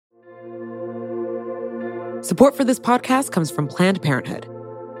Support for this podcast comes from Planned Parenthood.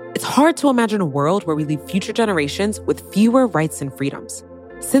 It's hard to imagine a world where we leave future generations with fewer rights and freedoms.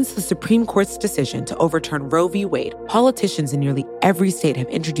 Since the Supreme Court's decision to overturn Roe v. Wade, politicians in nearly every state have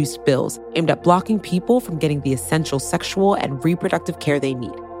introduced bills aimed at blocking people from getting the essential sexual and reproductive care they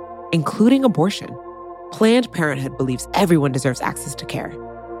need, including abortion. Planned Parenthood believes everyone deserves access to care.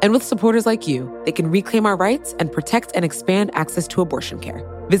 And with supporters like you, they can reclaim our rights and protect and expand access to abortion care.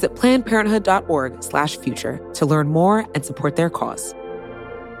 Visit PlannedParenthood.org/future to learn more and support their cause.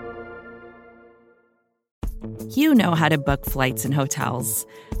 You know how to book flights and hotels.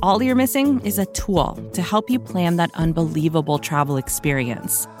 All you're missing is a tool to help you plan that unbelievable travel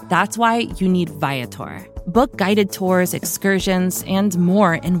experience. That's why you need Viator. Book guided tours, excursions, and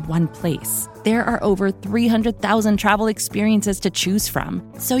more in one place. There are over 300,000 travel experiences to choose from,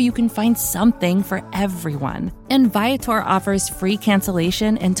 so you can find something for everyone. And Viator offers free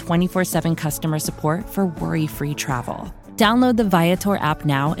cancellation and 24/7 customer support for worry-free travel. Download the Viator app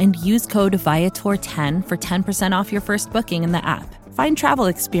now and use code Viator10 for 10% off your first booking in the app. Find travel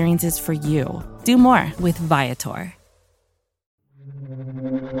experiences for you. Do more with Viator.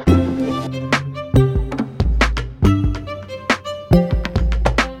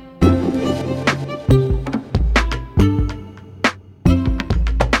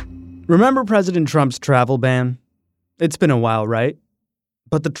 Remember President Trump's travel ban? It's been a while, right?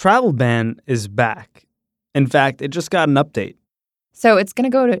 But the travel ban is back. In fact, it just got an update. So it's going to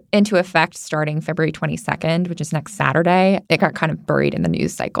go into effect starting February 22nd, which is next Saturday. It got kind of buried in the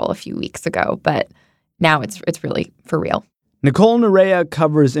news cycle a few weeks ago, but now it's really for real. Nicole Nerea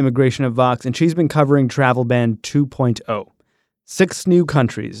covers immigration at Vox, and she's been covering Travel Ban 2.0. 6 new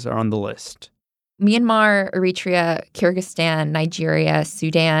countries are on the list. Myanmar, Eritrea, Kyrgyzstan, Nigeria,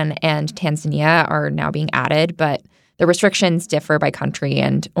 Sudan, and Tanzania are now being added, but the restrictions differ by country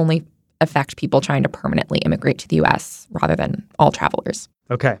and only affect people trying to permanently immigrate to the U.S. rather than all travelers.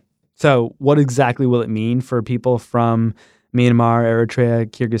 Okay. So what exactly will it mean for people from Myanmar, Eritrea,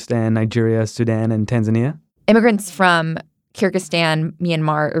 Kyrgyzstan, Nigeria, Sudan, and Tanzania? Immigrants from Kyrgyzstan,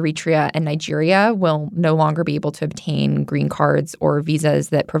 Myanmar, Eritrea, and Nigeria will no longer be able to obtain green cards or visas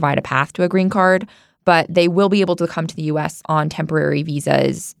that provide a path to a green card, but they will be able to come to the U.S. on temporary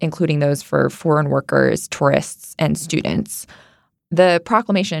visas, including those for foreign workers, tourists, and students. The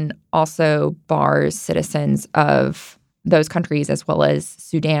proclamation also bars citizens of those countries, as well as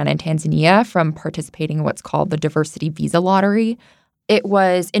Sudan and Tanzania, from participating in what's called the Diversity Visa Lottery. It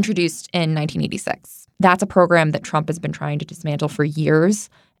was introduced in 1986. That's a program that Trump has been trying to dismantle for years.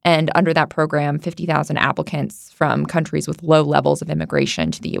 And under that program, 50,000 applicants from countries with low levels of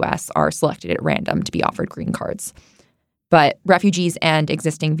immigration to the U.S. are selected at random to be offered green cards. But refugees and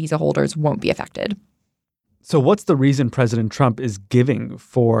existing visa holders won't be affected. So what's the reason President Trump is giving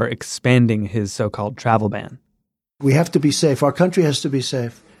for expanding his so-called travel ban? We have to be safe. Our country has to be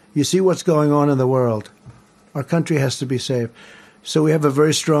safe. You see what's going on in the world. Our country has to be safe. So we have a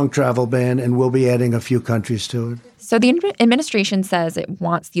very strong travel ban, and we'll be adding a few countries to it. So the administration says it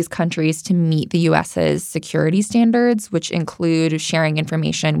wants these countries to meet the U.S.'s security standards, which include sharing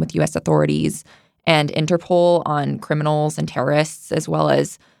information with U.S. authorities and Interpol on criminals and terrorists, as well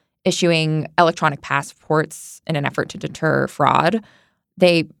as issuing electronic passports in an effort to deter fraud.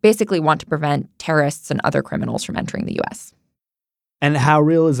 They basically want to prevent terrorists and other criminals from entering the U.S. And how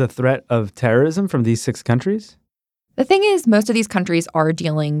real is a threat of terrorism from these 6 countries? The thing is, most of these countries are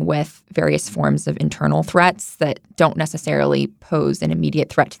dealing with various forms of internal threats that don't necessarily pose an immediate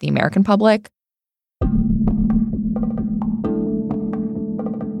threat to the American public.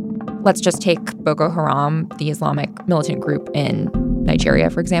 Let's just take Boko Haram, the Islamic militant group in Nigeria,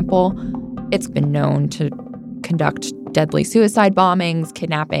 for example. It's been known to conduct deadly suicide bombings,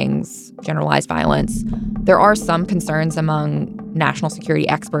 kidnappings, generalized violence. There are some concerns among national security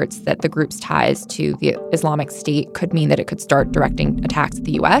experts that the group's ties to the Islamic State could mean that it could start directing attacks at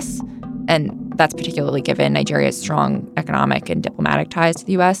the U.S., and that's particularly given Nigeria's strong economic and diplomatic ties to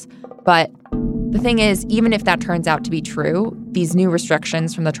the U.S. But the thing is, even if that turns out to be true, these new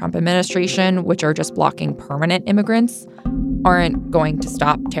restrictions from the Trump administration, which are just blocking permanent immigrants, aren't going to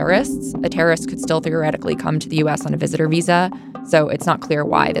stop terrorists. A terrorist could still theoretically come to the U.S. on a visitor visa, so it's not clear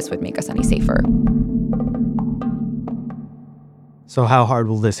why this would make us any safer. So how hard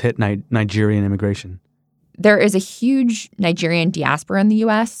will this hit Nigerian immigration? There is a huge Nigerian diaspora in the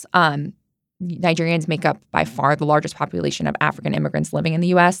U.S. Nigerians make up by far the largest population of African immigrants living in the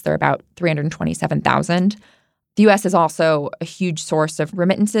U.S. They're about 327,000. The U.S. is also a huge source of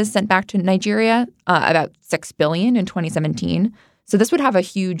remittances sent back to Nigeria, about $6 billion in 2017. So this would have a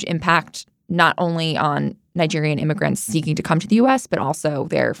huge impact not only on Nigerian immigrants seeking to come to the U.S., but also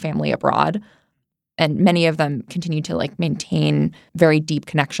their family abroad. And many of them continue to maintain very deep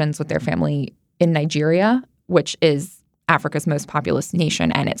connections with their family in Nigeria, which is Africa's most populous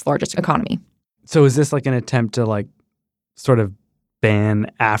nation and its largest economy. So is this an attempt to sort of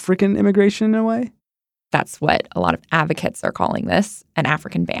ban African immigration in a way? That's what a lot of advocates are calling this, an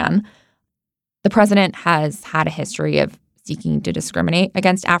African ban. The president has had a history of seeking to discriminate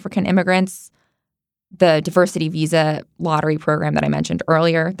against African immigrants. The diversity visa lottery program that I mentioned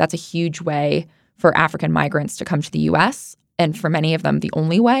earlier, that's a huge way for African migrants to come to the U.S., and for many of them, the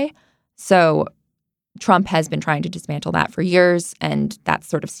only way. So Trump has been trying to dismantle that for years, and that's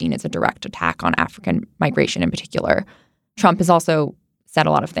sort of seen as a direct attack on African migration in particular. Trump has also said a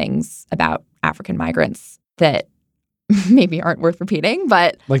lot of things about African migrants that maybe aren't worth repeating,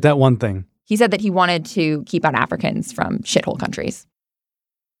 but... Like that one thing. He said that he wanted to keep out Africans from shithole countries.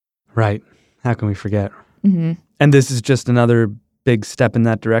 Right. How can we forget? Mm-hmm. And this is just another big step in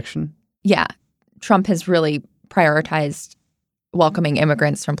that direction? Yeah. Trump has really prioritized welcoming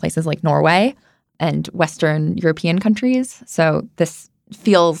immigrants from places like Norway and Western European countries. So this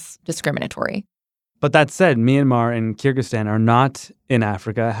feels discriminatory. But that said, Myanmar and Kyrgyzstan are not in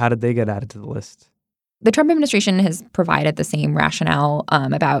Africa. How did they get added to the list? The Trump administration has provided the same rationale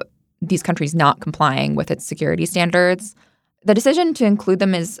about these countries not complying with its security standards. The decision to include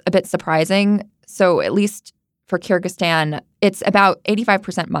them is a bit surprising. So at least for Kyrgyzstan, it's about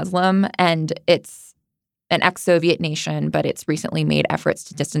 85% Muslim, and it's an ex-Soviet nation, but it's recently made efforts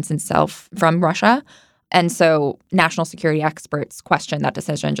to distance itself from Russia. And so national security experts question that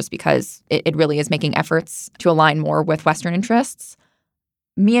decision just because it really is making efforts to align more with Western interests.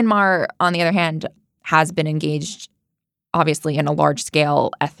 Myanmar, on the other hand, has been engaged, obviously, in a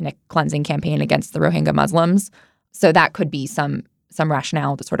large-scale ethnic cleansing campaign against the Rohingya Muslims. So that could be some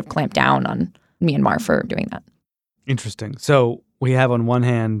rationale to sort of clamp down on Myanmar for doing that. Interesting. So we have on one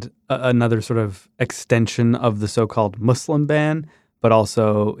hand another sort of extension of the so-called Muslim ban, but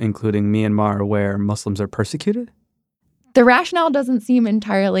also including Myanmar where Muslims are persecuted? The rationale doesn't seem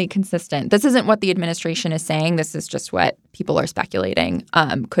entirely consistent. This isn't what the administration is saying. This is just what people are speculating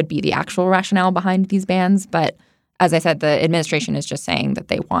could be the actual rationale behind these bans. But as I said, the administration is just saying that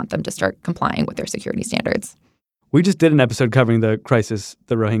they want them to start complying with their security standards. We just did an episode covering the crisis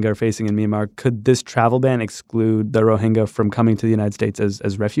the Rohingya are facing in Myanmar. Could this travel ban exclude the Rohingya from coming to the United States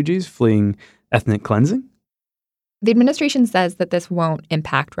as refugees fleeing ethnic cleansing? The administration says that this won't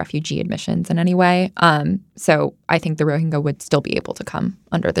impact refugee admissions in any way. So I think the Rohingya would still be able to come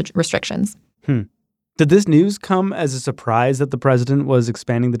under the restrictions. Did this news come as a surprise that the president was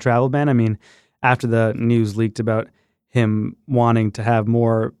expanding the travel ban? I mean, after the news leaked about him wanting to have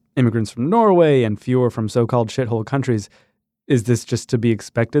more immigrants from Norway and fewer from so-called shithole countries, is this just to be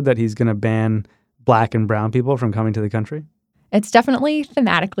expected that he's going to ban black and brown people from coming to the country? It's definitely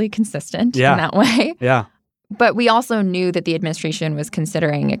thematically consistent in that way. Yeah. But we also knew that the administration was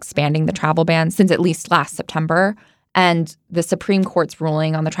considering expanding the travel ban since at least last September. And the Supreme Court's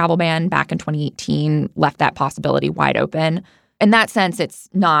ruling on the travel ban back in 2018 left that possibility wide open. In that sense, it's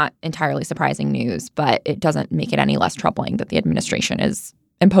not entirely surprising news, but it doesn't make it any less troubling that the administration is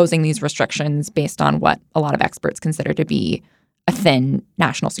imposing these restrictions based on what a lot of experts consider to be a thin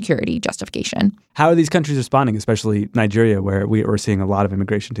national security justification. How are these countries responding, especially Nigeria, where we're seeing a lot of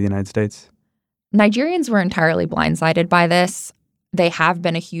immigration to the United States? Nigerians were entirely blindsided by this. They have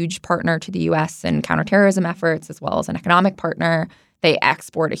been a huge partner to the U.S. in counterterrorism efforts, as well as an economic partner. They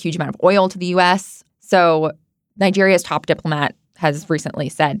export a huge amount of oil to the U.S. So Nigeria's top diplomat has recently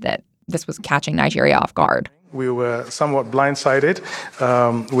said that this was catching Nigeria off guard. We were somewhat blindsided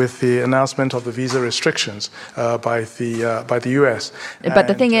with the announcement of the visa restrictions by the U.S. But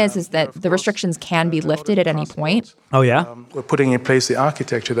the thing is that the restrictions can be lifted at any point. Oh, yeah? We're putting in place the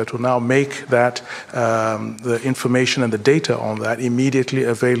architecture that will now make that the information and the data on that immediately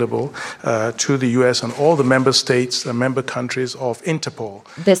available to the U.S. and all the member states and member countries of Interpol.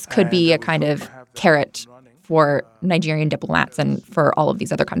 This could be a kind of carrot for Nigerian diplomats and for all of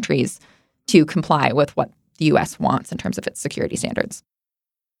these other countries to comply with what the U.S. wants in terms of its security standards.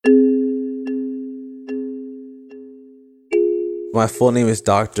 My full name is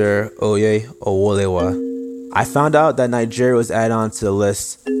Dr. Oye Owolewa. I found out that Nigeria was added on to the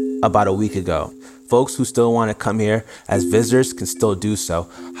list about a week ago. Folks who still want to come here as visitors can still do so.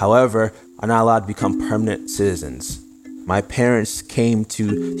 However, are not allowed to become permanent citizens. My parents came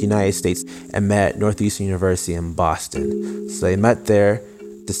to the United States and met at Northeastern University in Boston. So they met there,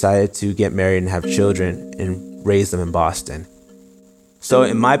 decided to get married and have children and raise them in Boston. So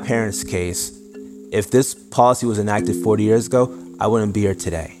in my parents' case, if this policy was enacted 40 years ago, I wouldn't be here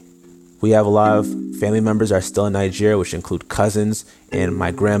today. We have a lot of family members that are still in Nigeria, which include cousins and my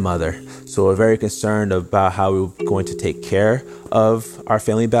grandmother. So we're very concerned about how we're going to take care of our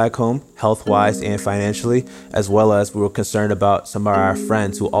family back home, health-wise and financially, as well as we were concerned about some of our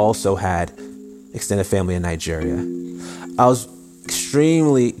friends who also had extended family in Nigeria. I was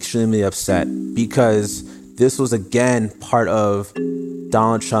extremely upset because this was again part of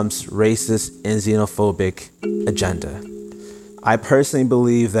Donald Trump's racist and xenophobic agenda. I personally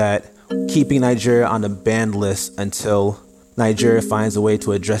believe that keeping Nigeria on the banned list until Nigeria finds a way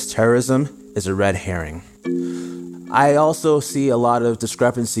to address terrorism is a red herring. I also see a lot of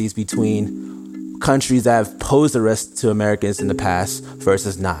discrepancies between countries that have posed a risk to Americans in the past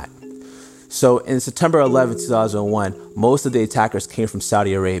versus not. So in September 11, 2001, most of the attackers came from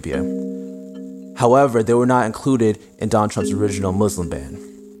Saudi Arabia. However, they were not included in Donald Trump's original Muslim ban.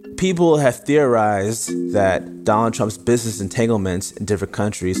 People have theorized that Donald Trump's business entanglements in different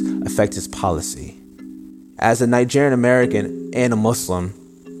countries affect his policy. As a Nigerian American and a Muslim,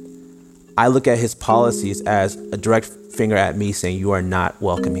 I look at his policies as a direct finger at me saying you are not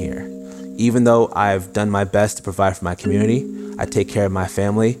welcome here. Even though I've done my best to provide for my community, I take care of my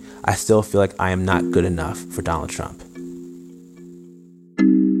family, I still feel like I am not good enough for Donald Trump.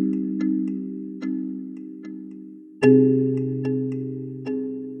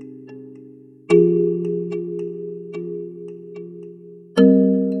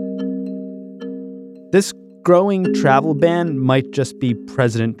 This growing travel ban might just be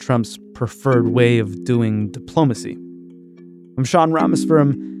President Trump's preferred way of doing diplomacy. I'm Sean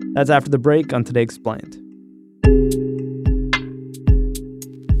Rameswaram. That's after the break on Today Explained.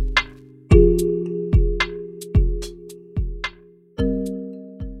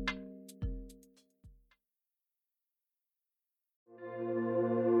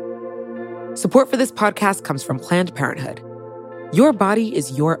 Support for this podcast comes from Planned Parenthood. Your body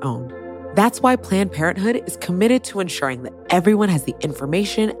is your own. That's why Planned Parenthood is committed to ensuring that everyone has the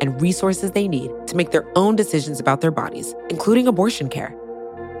information and resources they need to make their own decisions about their bodies, including abortion care.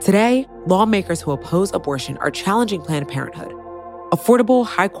 Today, lawmakers who oppose abortion are challenging Planned Parenthood. Affordable,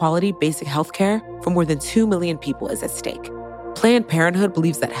 high-quality basic health care for more than 2 million people is at stake. Planned Parenthood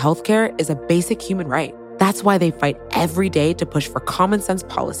believes that health care is a basic human right. That's why they fight every day to push for common-sense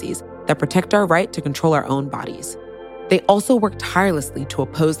policies that protect our right to control our own bodies. They also work tirelessly to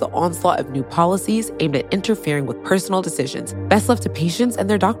oppose the onslaught of new policies aimed at interfering with personal decisions best left to patients and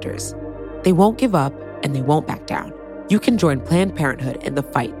their doctors. They won't give up, and they won't back down. You can join Planned Parenthood in the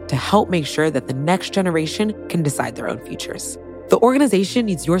fight to help make sure that the next generation can decide their own futures. The organization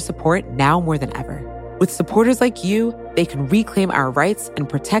needs your support now more than ever. With supporters like you, they can reclaim our rights and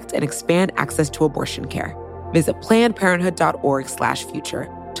protect and expand access to abortion care. Visit PlannedParenthood.org/future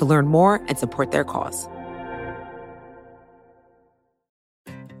to learn more and support their cause.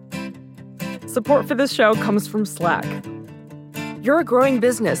 Support for this show comes from Slack. You're a growing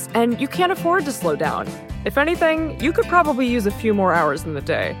business, and you can't afford to slow down. If anything, you could probably use a few more hours in the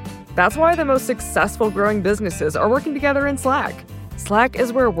day. That's why the most successful growing businesses are working together in Slack. Slack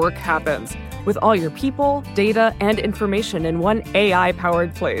is where work happens, with all your people, data, and information in one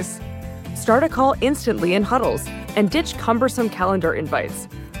AI-powered place. Start a call instantly in huddles and ditch cumbersome calendar invites.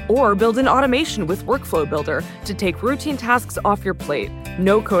 Or build an automation with Workflow Builder to take routine tasks off your plate.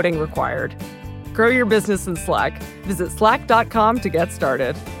 No coding required. Grow your business in Slack. Visit slack.com to get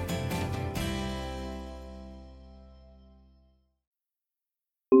started.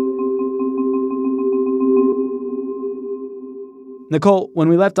 Nicole, when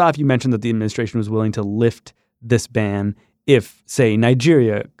we left off, you mentioned that the administration was willing to lift this ban if, say,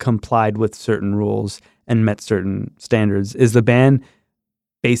 Nigeria complied with certain rules and met certain standards. Is the ban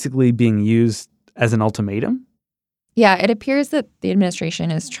basically being used as an ultimatum? Yeah, it appears that the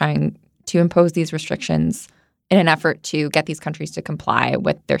administration is trying to impose these restrictions in an effort to get these countries to comply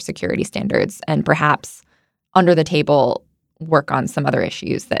with their security standards and perhaps under the table work on some other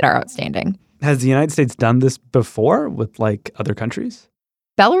issues that are outstanding. Has the United States done this before with other countries?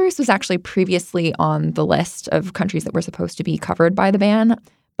 Belarus was actually previously on the list of countries that were supposed to be covered by the ban,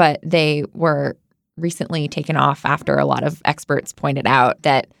 but they were recently taken off after a lot of experts pointed out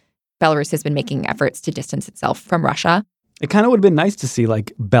that Belarus has been making efforts to distance itself from Russia. It kind of would have been nice to see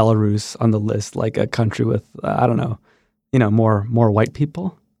Belarus on the list, like a country with, more white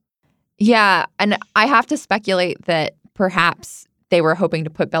people. Yeah, and I have to speculate that perhaps they were hoping to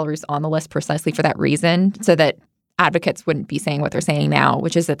put Belarus on the list precisely for that reason, so that advocates wouldn't be saying what they're saying now,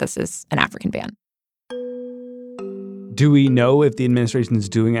 which is that this is an African ban. Do we know if the administration is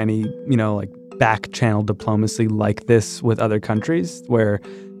doing any, back channel diplomacy like this with other countries where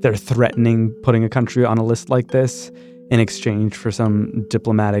they're threatening putting a country on a list like this in exchange for some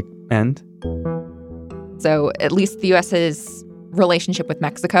diplomatic end? So at least the U.S.'s relationship with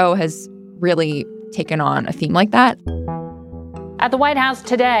Mexico has really taken on a theme like that. At the White House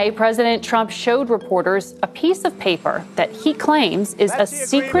today, President Trump showed reporters a piece of paper that he claims is a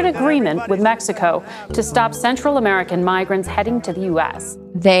secret agreement with Mexico to stop Central American migrants heading to the U.S.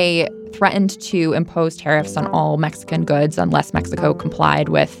 They threatened to impose tariffs on all Mexican goods unless Mexico complied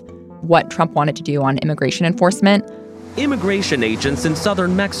with what Trump wanted to do on immigration enforcement. Immigration agents in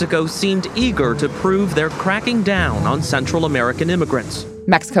southern Mexico seemed eager to prove they're cracking down on Central American immigrants.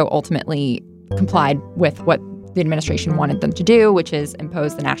 Mexico ultimately complied with what the administration wanted them to do, which is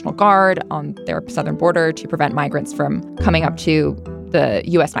impose the National Guard on their southern border to prevent migrants from coming up to the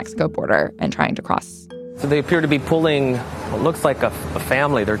U.S.-Mexico border and trying to cross. So they appear to be pulling what looks like a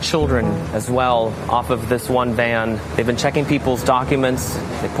family, their children as well, off of this one van. They've been checking people's documents.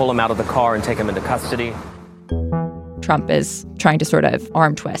 They pull them out of the car and take them into custody. Trump is trying to sort of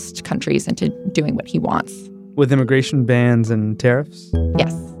arm twist countries into doing what he wants. With immigration bans and tariffs?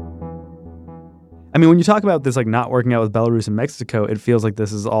 Yes. I mean, when you talk about this like not working out with Belarus and Mexico, it feels like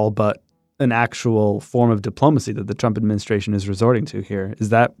this is all but an actual form of diplomacy that the Trump administration is resorting to here. Is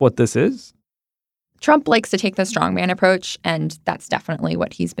that what this is? Trump likes to take the strongman approach, and that's definitely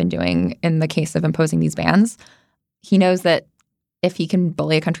what he's been doing in the case of imposing these bans. He knows that if he can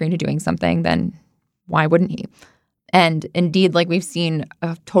bully a country into doing something, then why wouldn't he? And indeed, like we've seen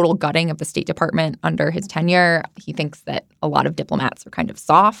a total gutting of the State Department under his tenure. He thinks that a lot of diplomats are kind of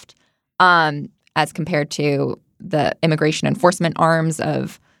soft. As compared to the immigration enforcement arms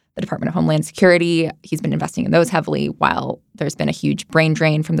of the Department of Homeland Security. He's been investing in those heavily, while there's been a huge brain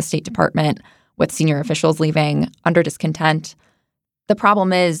drain from the State Department with senior officials leaving under discontent. The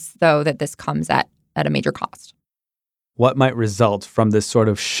problem is, though, that this comes at a major cost. What might result from this sort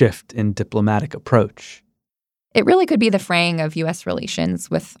of shift in diplomatic approach? It really could be the fraying of U.S. relations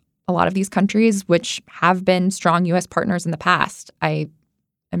with a lot of these countries, which have been strong U.S. partners in the past.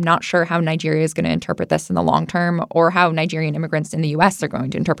 I'm not sure how Nigeria is going to interpret this in the long term, or how Nigerian immigrants in the U.S. are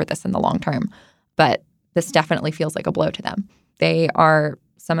going to interpret this in the long term. But this definitely feels like a blow to them. They are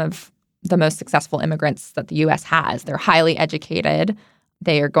some of the most successful immigrants that the U.S. has. They're highly educated.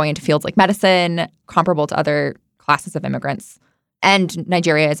 They are going into fields like medicine, comparable to other classes of immigrants. And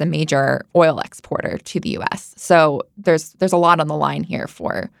Nigeria is a major oil exporter to the U.S. So there's a lot on the line here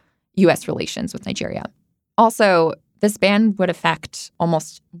for U.S. relations with Nigeria. Also, this ban would affect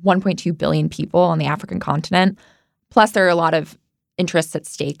almost 1.2 billion people on the African continent. Plus, there are a lot of interests at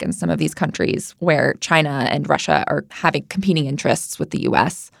stake in some of these countries where China and Russia are having competing interests with the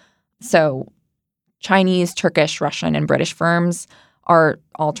U.S. So Chinese, Turkish, Russian, and British firms are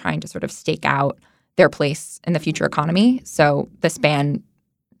all trying to sort of stake out their place in the future economy. So this ban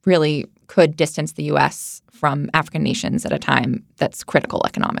really could distance the U.S. from African nations at a time that's critical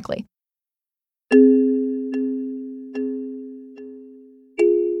economically.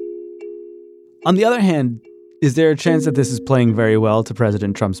 On the other hand, is there a chance that this is playing very well to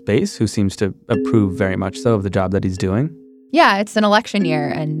President Trump's base, who seems to approve very much so of the job that he's doing? Yeah, it's an election year,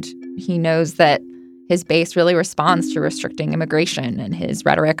 and he knows that his base really responds to restricting immigration and his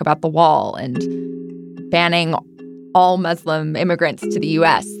rhetoric about the wall and banning all Muslim immigrants to the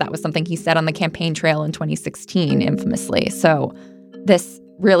U.S. That was something he said on the campaign trail in 2016, infamously. So this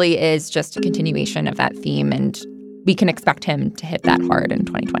really is just a continuation of that theme, and we can expect him to hit that hard in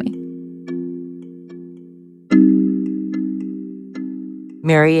 2020.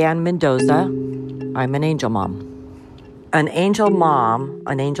 Mary Ann Mendoza. I'm an angel mom. An angel mom,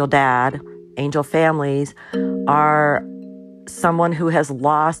 an angel dad, angel families are someone who has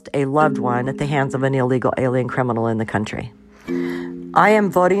lost a loved one at the hands of an illegal alien criminal in the country. I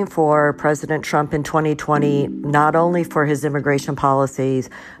am voting for President Trump in 2020, not only for his immigration policies,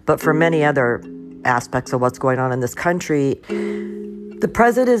 but for many other aspects of what's going on in this country. The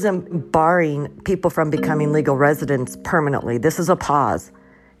president isn't barring people from becoming legal residents permanently. This is a pause.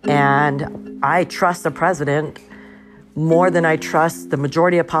 And I trust the president more than I trust the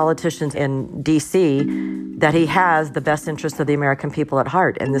majority of politicians in D.C. that he has the best interests of the American people at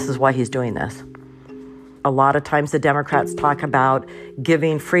heart. And this is why he's doing this. A lot of times the Democrats talk about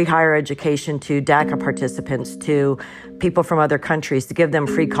giving free higher education to DACA participants, to people from other countries, to give them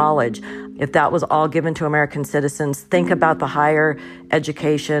free college. If that was all given to American citizens, think about the higher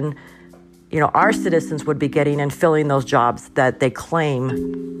education, our citizens would be getting and filling those jobs that they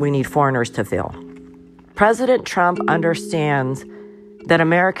claim we need foreigners to fill. President Trump understands that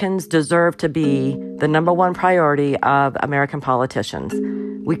Americans deserve to be the number one priority of American politicians.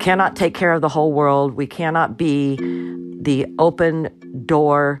 We cannot take care of the whole world. We cannot be the open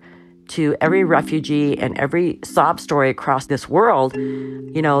door to every refugee and every sob story across this world,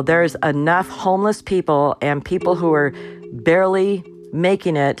 there's enough homeless people and people who are barely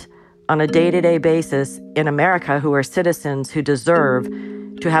making it on a day-to-day basis in America who are citizens who deserve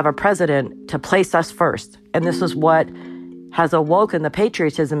to have a president to place us first. And this is what has awoken the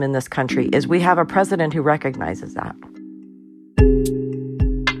patriotism in this country, is we have a president who recognizes that.